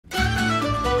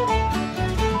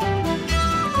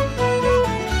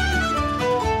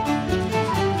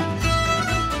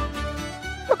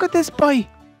this boy?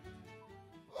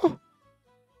 Oh,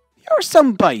 you're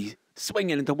some boy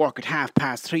swinging into work at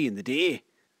 3:30 in the day.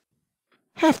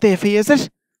 Half day for you, is it?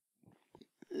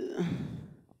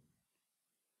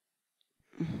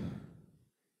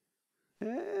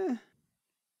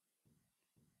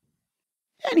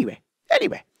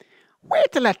 Anyway,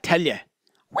 wait till I tell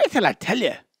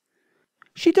you.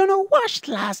 She done a wash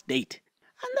last night,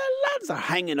 and the lads are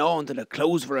hanging on to the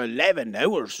clothes for 11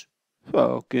 hours.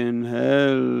 Fucking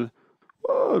hell.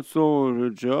 What sort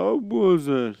of job was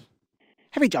it?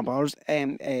 Heavy jumpers,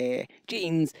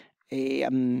 jeans, I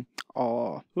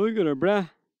got a bra.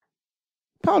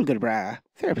 Paul got a bra.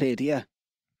 Fair play to you.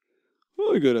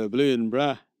 I got a bleeding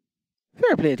bra.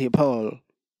 Fair play to you, Paul.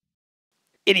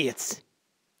 Idiots.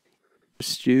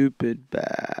 Stupid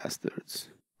bastards.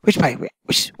 Which way? What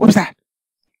was that?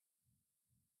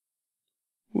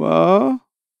 What?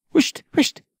 Wished.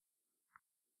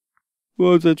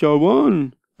 What's that you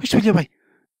want? Which way, boy?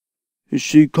 Is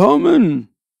she coming?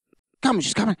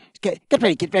 She's coming. Get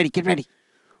ready.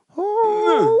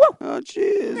 Oh,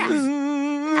 jeez.